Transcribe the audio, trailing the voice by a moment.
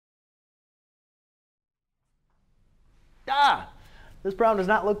This problem does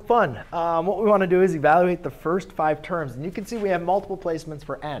not look fun. What we want to do is evaluate the first 5 terms. And you can see we have multiple placements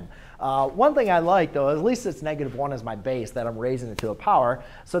for n. One thing I like, though, at least it's -1 as my base that I'm raising it to a power.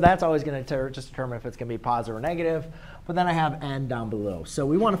 So that's always going to just determine if it's going to be positive or negative. But then I have n down below. So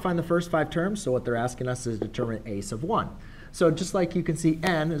we want to find the first 5 terms. So what they're asking us is determine a sub 1. So just like you can see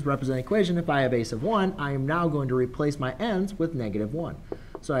n is representing equation, if I have a sub 1, I am now going to replace my n's with -1.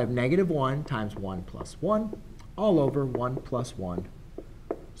 So I have -1 times 1 plus 1 all over 1 plus 1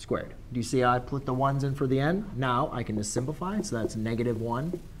 squared. Do you see how I put the 1's in for the n? Now I can just simplify. So that's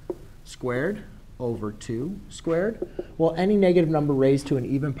 -1 squared over 2 squared. Well, any negative number raised to an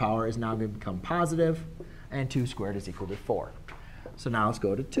even power is now going to become positive, and 2 squared is equal to 4. So now let's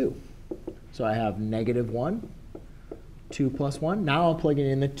go to 2. So I have -1, 2 plus 1. Now I'm plugging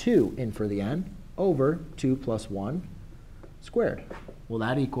in the 2 in for the n over 2 plus 1 squared. Well,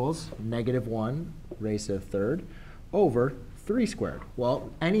 that equals -1 raised to the third over 3 squared. Well,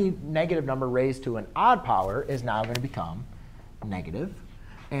 any negative number raised to an odd power is now going to become negative,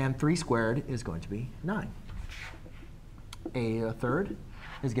 and 3 squared is going to be 9. A third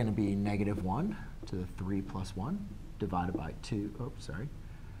is going to be -1 to the 3 plus 1 divided by 3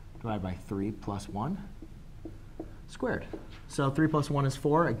 plus 1 squared. So 3 plus 1 is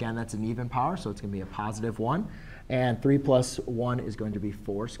 4. Again, that's an even power, so it's going to be a positive 1. And 3 plus 1 is going to be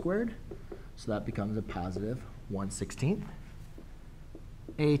 4 squared. So that becomes a positive 1/16.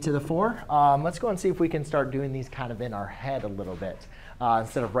 A to the 4. Let's go and see if we can start doing these kind of in our head a little bit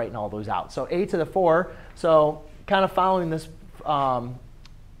instead of writing all those out. So a to the 4. So kind of following this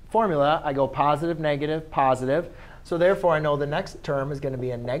formula, I go positive, negative, positive. So therefore, I know the next term is going to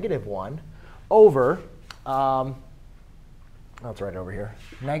be a -1 over, let's write it over here,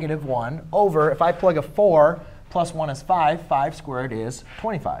 -1 over, if I plug a 4 plus 1 is 5, 5 squared is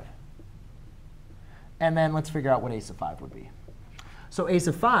 25. And then let's figure out what a sub 5 would be. So a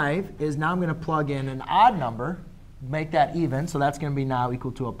sub 5 is now I'm going to plug in an odd number, make that even. So that's going to be now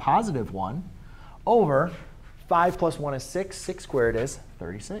equal to a positive 1 over 5 plus 1 is 6. 6 squared is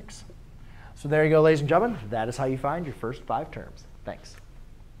 36. So there you go, ladies and gentlemen. That is how you find your first 5 terms. Thanks.